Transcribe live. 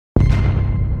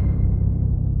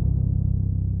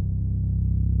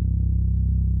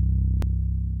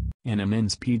An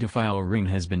immense pedophile ring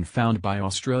has been found by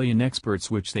Australian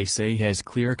experts which they say has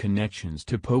clear connections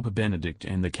to Pope Benedict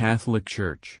and the Catholic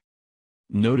Church.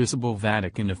 Noticeable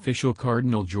Vatican official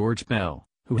Cardinal George Pell,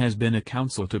 who has been a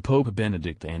counsel to Pope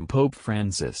Benedict and Pope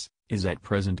Francis, is at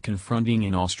present confronting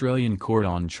an Australian court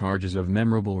on charges of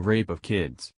memorable rape of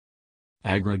kids.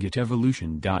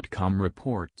 AggregateEvolution.com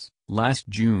reports, last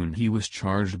June he was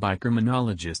charged by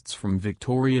criminologists from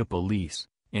Victoria Police,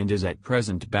 and is at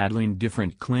present battling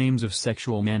different claims of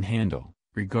sexual manhandle,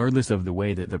 regardless of the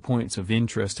way that the points of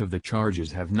interest of the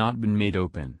charges have not been made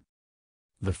open.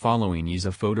 The following is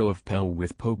a photo of Pell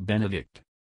with Pope Benedict.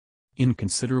 In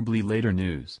considerably later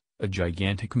news, a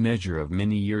gigantic measure of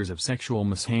many years of sexual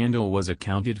mishandle was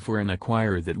accounted for in a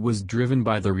choir that was driven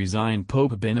by the resigned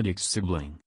Pope Benedict's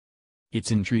sibling.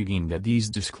 It's intriguing that these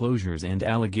disclosures and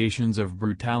allegations of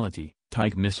brutality,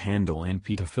 tyke mishandle and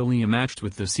pedophilia matched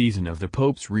with the season of the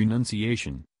Pope's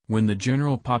renunciation, when the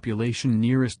general population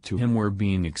nearest to him were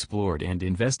being explored and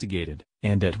investigated,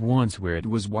 and at once where it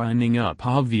was winding up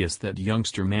obvious that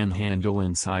youngster manhandle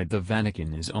inside the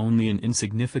Vatican is only an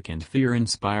insignificant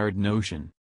fear-inspired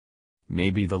notion.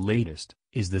 Maybe the latest,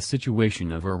 is the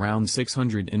situation of around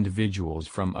 600 individuals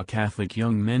from a Catholic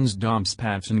young men's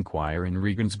Domspatsen choir in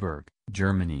Regensburg,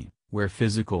 Germany, where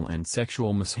physical and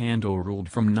sexual mishandle ruled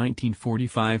from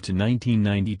 1945 to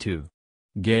 1992.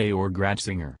 Georg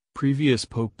Ratzinger, previous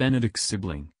Pope Benedict's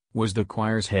sibling, was the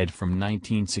choir's head from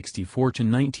 1964 to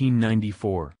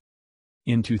 1994.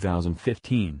 In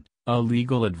 2015, a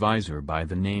legal advisor by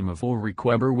the name of Ulrich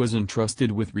Weber was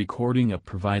entrusted with recording up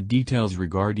provide details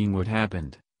regarding what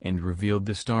happened, and revealed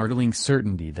the startling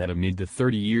certainty that amid the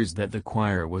 30 years that the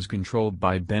choir was controlled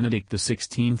by Benedict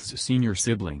XVI's senior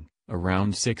sibling,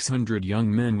 around 600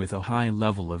 young men with a high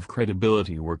level of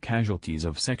credibility were casualties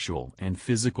of sexual and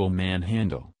physical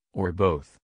manhandle, or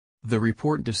both. The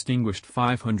report distinguished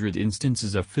 500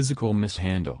 instances of physical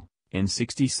mishandle, and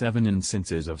 67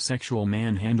 instances of sexual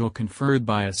manhandle conferred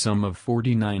by a sum of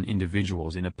 49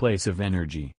 individuals in a place of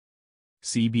energy.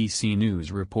 CBC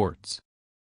News reports.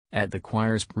 At the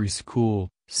choir's preschool,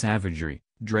 savagery,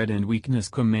 dread and weakness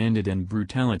commanded and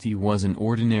brutality was an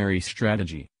ordinary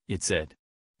strategy, it said.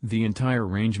 The entire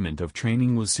arrangement of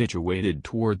training was situated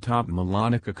toward top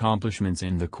melodic accomplishments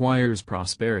and the choir's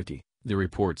prosperity, the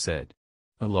report said.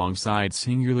 Alongside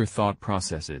singular thought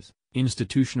processes,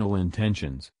 institutional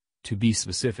intentions, to be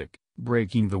specific,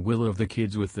 breaking the will of the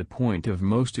kids with the point of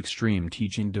most extreme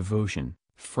teaching devotion,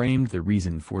 framed the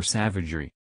reason for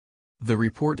savagery. The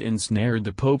report ensnared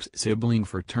the Pope's sibling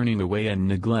for turning away and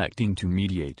neglecting to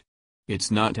mediate. It's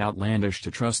not outlandish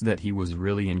to trust that he was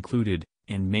really included,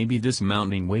 and maybe this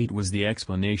mounting weight was the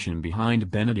explanation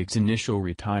behind Benedict's initial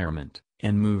retirement,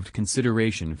 and moved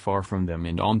consideration far from them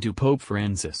and on to Pope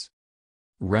Francis.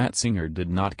 Ratzinger did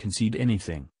not concede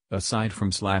anything, aside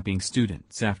from slapping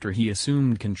students after he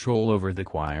assumed control over the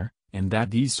choir, and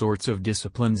that these sorts of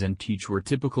disciplines and teach were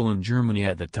typical in Germany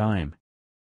at the time.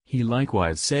 He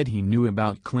likewise said he knew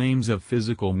about claims of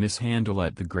physical mishandle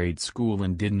at the grade school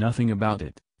and did nothing about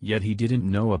it, yet he didn't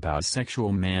know about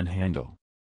sexual manhandle.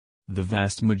 The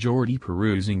vast majority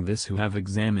perusing this who have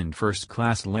examined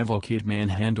first-class level kid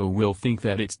manhandle will think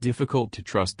that it's difficult to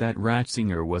trust that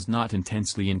Ratzinger was not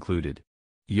intensely included.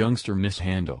 Youngster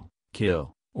mishandle,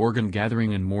 kill, organ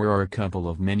gathering and more are a couple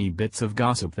of many bits of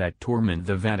gossip that torment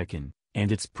the Vatican,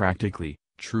 and it's practically,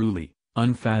 truly,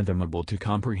 unfathomable to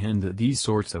comprehend that these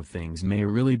sorts of things may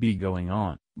really be going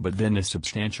on, but then a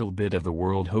substantial bit of the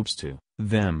world hopes to,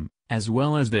 them, as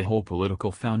well as the whole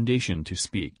political foundation to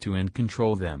speak to and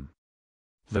control them.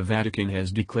 The Vatican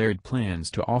has declared plans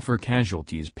to offer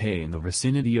casualties pay in the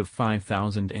vicinity of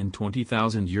 €5,000 and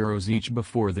 €20,000 each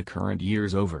before the current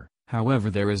year's over. However,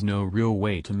 there is no real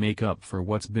way to make up for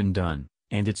what's been done,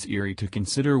 and it's eerie to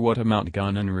consider what amount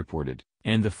gone unreported,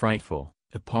 and the frightful,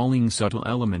 appalling subtle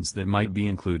elements that might be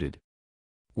included.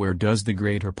 Where does the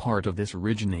greater part of this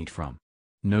originate from?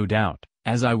 No doubt,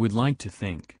 as I would like to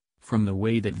think, from the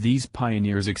way that these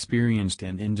pioneers experienced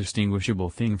an indistinguishable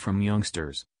thing from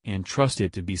youngsters, and trust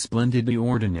it to be splendidly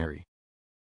ordinary.